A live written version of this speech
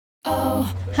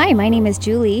Hi, my name is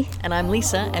Julie. And I'm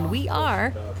Lisa, and we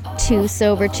are... Two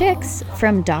sober chicks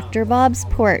from Dr. Bob's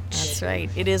porch. That's right.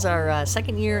 It is our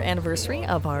second year anniversary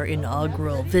of our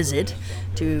inaugural visit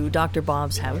to Dr.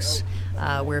 Bob's house,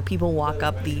 where people walk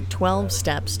up the 12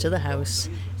 steps to the house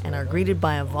and are greeted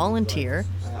by a volunteer,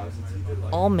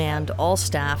 all manned, all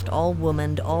staffed, all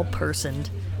womaned, all personed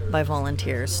by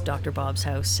volunteers, Dr. Bob's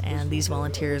house. And these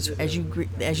volunteers, as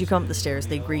you come up the stairs,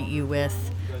 they greet you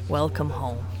with, "Welcome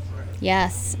home."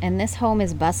 Yes, and this home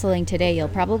is bustling today. You'll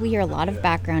probably hear a lot of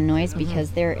background noise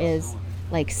because there is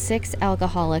like 6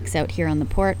 alcoholics out here on the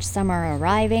porch. Some are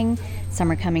arriving,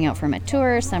 some are coming out from a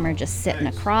tour, some are just sitting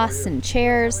across in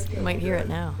chairs. You might hear it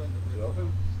now.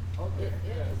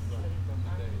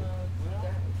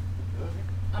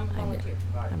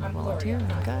 I'm a volunteer,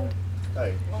 I'm a guide.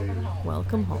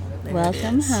 Welcome home. There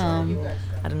Welcome home.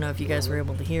 I don't know if you guys were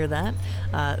able to hear that.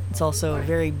 It's also a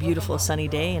very beautiful sunny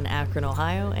day in Akron,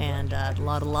 Ohio, and a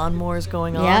lot of lawnmowers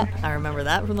going on. Yep. I remember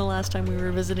that from the last time we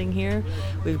were visiting here.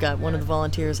 We've got one of the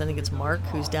volunteers, I think it's Mark,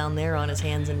 who's down there on his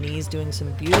hands and knees doing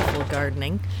some beautiful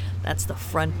gardening. That's the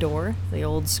front door, the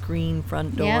old screen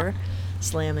front door, Yep.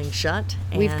 slamming shut.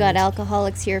 We've got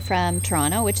alcoholics here from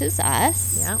Toronto, which is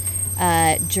us.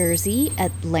 Yeah. Jersey,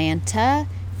 Atlanta,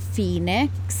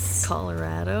 Phoenix,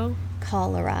 Colorado.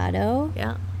 Colorado,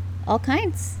 Yeah. all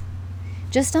kinds.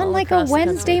 Just on All like a across the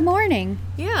Wednesday country. morning.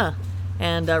 Yeah.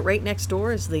 And right next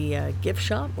door is the gift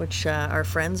shop, which our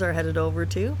friends are headed over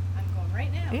to. I'm going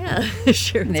right now. Yeah,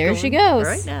 sure. There she goes.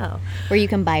 Right now. Where you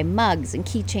can buy mugs and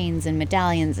keychains and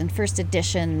medallions and first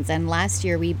editions. And last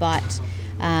year we bought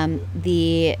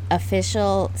the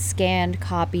official scanned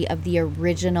copy of the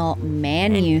original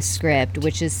manuscript,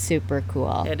 which is super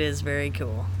cool. It is very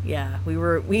cool. Yeah,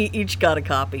 we each got a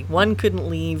copy. One couldn't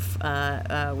leave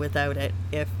without it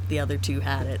if the other two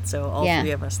had it. So all Yeah. 3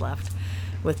 of us left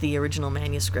with the original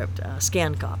manuscript,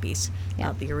 scanned copies. Yeah.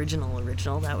 Not the original.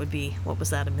 That would be, what was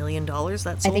that, $1 million? That I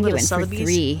sold think at it a went for Sotheby's?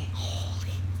 3.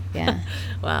 Yeah.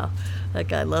 Wow, that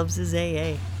guy loves his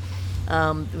AA,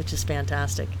 which is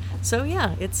fantastic. So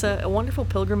yeah, it's a wonderful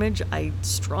pilgrimage. I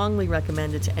strongly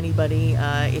recommend it to anybody.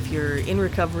 If you're in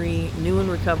recovery, new in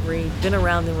recovery, been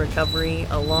around in recovery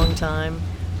a long time.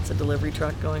 It's a delivery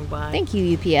truck going by. Thank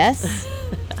you, UPS.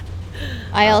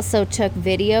 I also took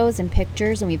videos and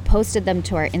pictures and we posted them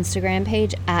to our Instagram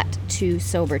page at Two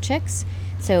Sober Chicks.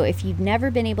 So if you've never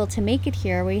been able to make it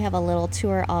here, we have a little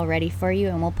tour all ready for you,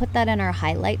 and we'll put that in our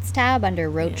highlights tab under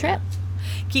road trip.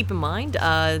 Keep in mind,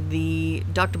 the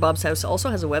Dr. Bob's house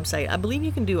also has a website. I believe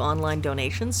you can do online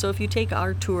donations. So if you take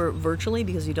our tour virtually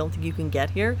because you don't think you can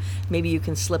get here, maybe you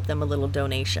can slip them a little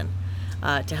donation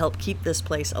to help keep this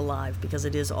place alive, because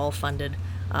it is all funded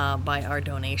by our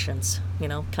donations. You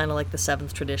know, kind of like the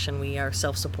 7th tradition, we are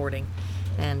self-supporting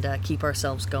and keep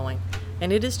ourselves going.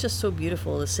 And it is just so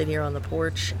beautiful to sit here on the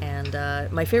porch. And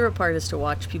my favorite part is to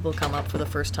watch people come up for the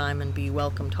first time and be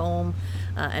welcomed home,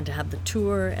 and to have the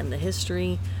tour and the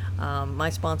history. My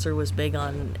sponsor was big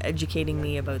on educating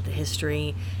me about the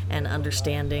history and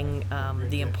understanding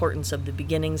the importance of the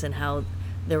beginnings and how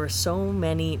there were so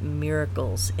many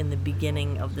miracles in the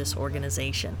beginning of this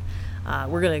organization.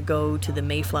 We're going to go to the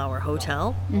Mayflower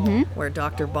Hotel, where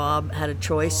Dr. Bob had a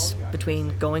choice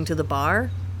between going to the bar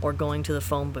or going to the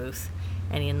phone booth.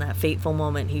 And in that fateful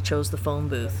moment, he chose the phone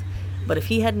booth. But if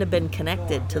he hadn't have been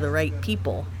connected to the right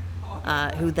people,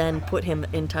 who then put him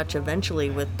in touch eventually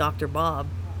with Dr. Bob,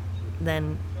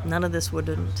 then none of this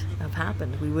wouldn't have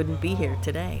happened. We wouldn't be here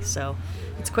today. So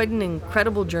it's quite an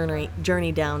incredible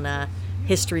journey down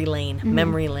history lane,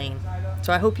 memory lane.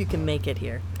 So I hope you can make it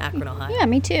here, Akron, Ohio. Yeah,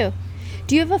 me too.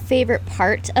 Do you have a favorite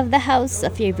part of the house, a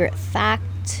favorite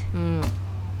fact?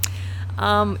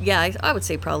 Yeah, I would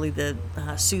say probably the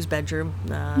Sue's bedroom,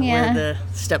 where the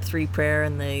Step 3 prayer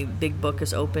and the big book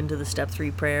is open to the Step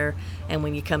 3 prayer. And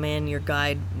when you come in, your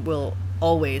guide will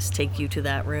always take you to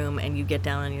that room, and you get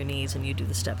down on your knees and you do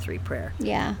the Step 3 prayer.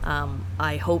 Yeah.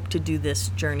 I hope to do this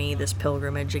journey, this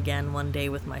pilgrimage again one day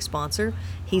with my sponsor.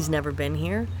 He's never been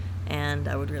here, and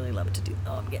I would really love to do.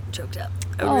 Oh, I'm getting choked up.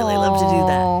 I would really love to do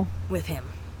that with him,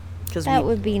 because That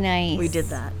would be nice. we did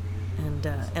that,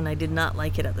 and I did not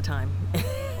like it at the time,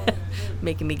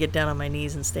 making me get down on my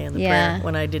knees and stay in the prayer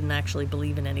when I didn't actually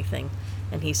believe in anything.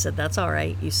 And he said, "That's all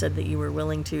right. You said that you were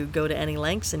willing to go to any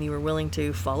lengths, and you were willing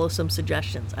to follow some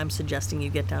suggestions. I'm suggesting you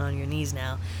get down on your knees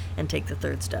now and take the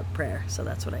 3rd step prayer." So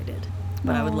that's what I did.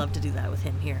 But I would love to do that with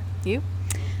him here. You?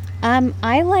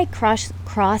 I like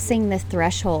crossing the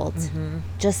threshold.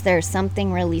 Just there's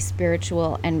something really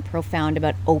spiritual and profound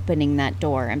about opening that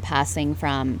door and passing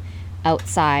from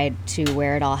outside to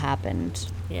where it all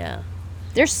happened. Yeah.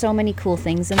 There's so many cool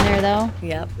things in there, though.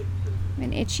 Yep.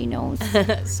 an itchy nose.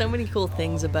 So many cool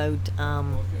things about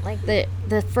Like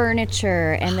the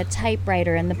furniture and the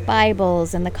typewriter and the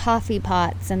Bibles and the coffee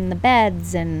pots and the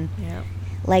beds, and yeah.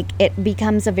 like it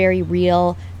becomes a very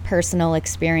real personal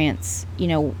experience. You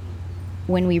know,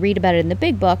 when we read about it in the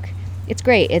big book, it's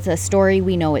great. It's a story.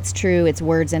 We know it's true. It's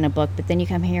words in a book. But then you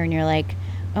come here and you're like,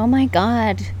 oh my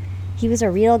God, he was a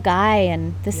real guy,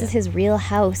 and this is his real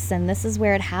house, and this is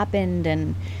where it happened,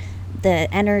 and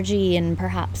the energy and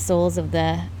perhaps souls of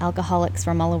the alcoholics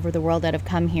from all over the world that have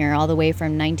come here all the way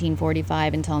from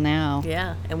 1945 until now.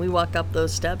 Yeah, and we walk up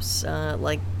those steps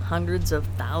like hundreds of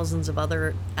thousands of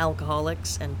other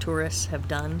alcoholics and tourists have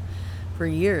done for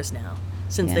years now,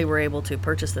 since they were able to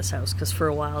purchase this house. Because for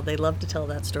a while, they love to tell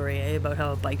that story, about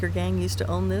how a biker gang used to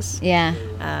own this. Yeah.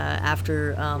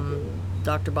 After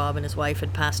Dr. Bob and his wife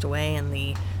had passed away, and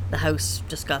the house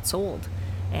just got sold.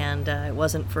 And it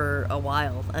wasn't for a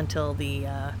while until the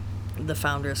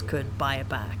founders could buy it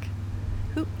back.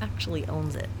 Who actually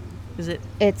owns it? Is it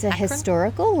It's a Akron?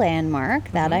 historical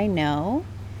landmark that I know,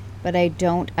 but I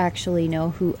don't actually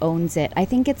know who owns it. I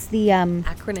think it's the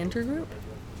Akron Intergroup?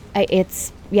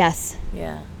 it's yes.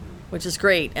 Yeah, which is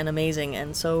great and amazing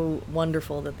and so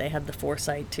wonderful that they had the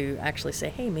foresight to actually say,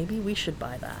 hey, maybe we should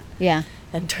buy that Yeah.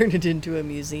 and turn it into a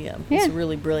museum. Yeah. It's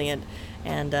really brilliant.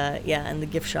 And and the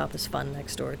gift shop is fun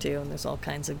next door too, and there's all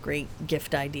kinds of great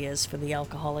gift ideas for the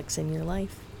alcoholics in your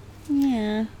life.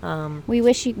 Yeah. We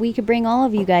wish we could bring all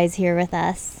of you guys here with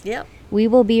us. Yep. We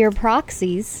will be your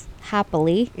proxies,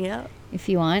 happily, Yeah. if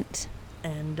you want.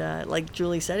 And like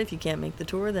Julie said, if you can't make the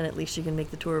tour, then at least you can make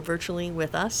the tour virtually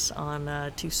with us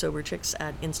on Two Sober Chicks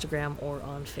at Instagram or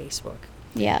on Facebook.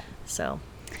 Yeah. So,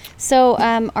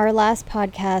 Our last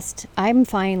podcast, I'm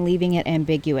fine leaving it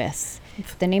ambiguous.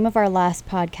 The name of our last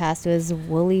podcast was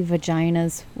Woolly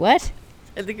Vaginas. What?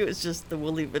 I think it was just the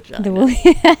woolly vagina. The woolly.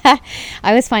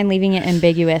 I was fine leaving it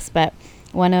ambiguous, but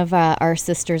one of our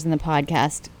sisters in the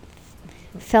podcast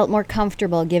felt more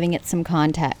comfortable giving it some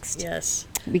context. Yes.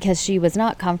 Because she was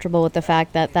not comfortable with the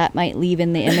fact that might leave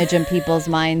in the image in people's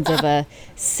minds of a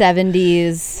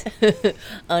 70s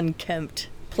Unkempt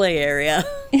play area.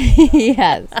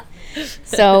 yes.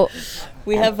 So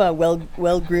We have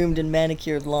well groomed and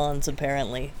manicured lawns.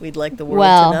 Apparently, we'd like the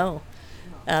world to know.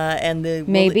 And the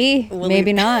maybe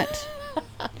woolly not.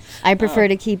 I prefer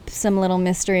to keep some little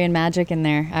mystery and magic in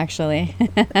there, actually.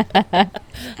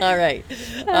 All right,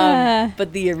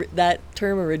 but that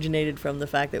term originated from the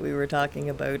fact that we were talking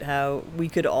about how we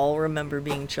could all remember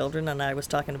being children, and I was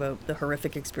talking about the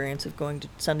horrific experience of going to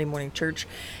Sunday morning church,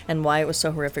 and why it was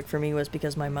so horrific for me was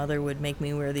because my mother would make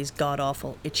me wear these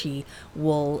god-awful, itchy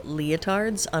wool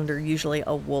leotards under usually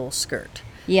a wool skirt.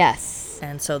 Yes.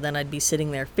 And so then I'd be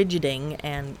sitting there fidgeting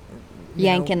and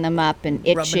yanking them up and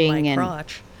itching rubbing my and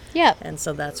crotch. Yep. And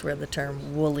so that's where the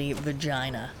term woolly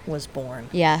vagina was born.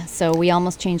 Yeah, so we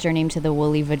almost changed our name to the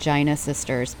Woolly Vagina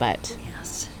Sisters, but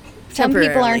Yes. some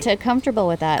people aren't comfortable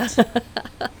with that.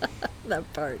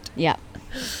 That part. Yeah.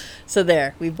 So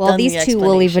there, we've Well, done these the two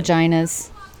woolly explanation.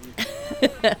 vaginas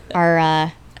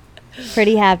are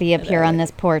pretty happy up here on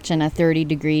this porch in a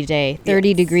 30-degree day. 30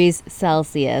 Yes. degrees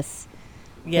Celsius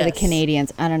Yes. for the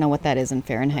Canadians. I don't know what that is in I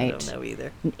Fahrenheit. don't know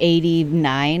either.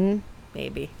 89?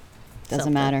 Maybe. Doesn't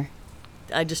Something. matter.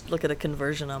 I just look at a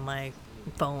conversion on my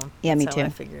phone. Yeah, That's me how I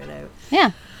too. figure it out.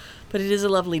 Yeah. But it is a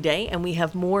lovely day, and we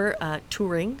have more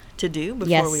touring to do before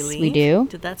Yes, we leave. we do.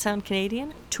 Did that sound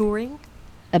Canadian? Touring?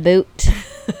 A boot.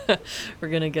 We're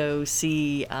going to go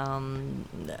see the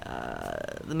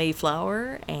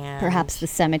Mayflower and... Perhaps the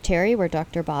cemetery where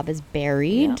Dr. Bob is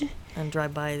buried. Yeah, and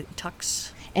drive by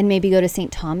Tux. And maybe go to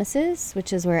St. Thomas's,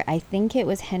 which is where I think it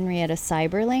was Henrietta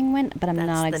Seiberling went, but I'm That's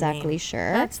not the exactly name.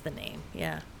 sure. That's the name,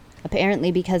 yeah.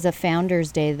 Apparently, because of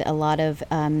Founders Day, a lot of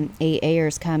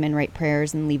AAers come and write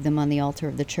prayers and leave them on the altar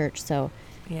of the church. So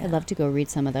Yeah. I'd love to go read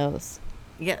some of those.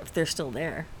 Yeah, if they're still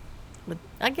there. But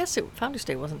I guess Founders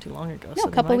Day wasn't too long ago. No, so a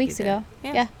they couple might be weeks there. ago.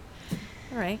 Yeah. Yeah.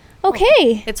 All right.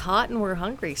 Okay. It's hot and we're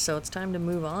hungry, so it's time to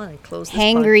move on and close this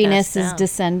Hangriness podcast is down.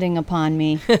 descending upon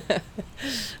me.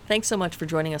 Thanks so much for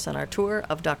joining us on our tour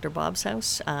of Dr. Bob's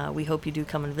house. We hope you do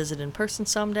come and visit in person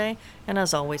someday. And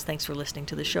as always, thanks for listening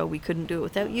to the show. We couldn't do it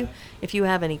without you. If you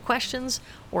have any questions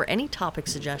or any topic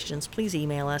suggestions, please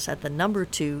email us at the number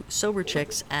 2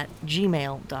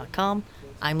 soberchicks@gmail.com.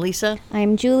 I'm Lisa.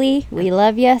 I'm Julie. We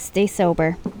love you. Stay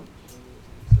sober.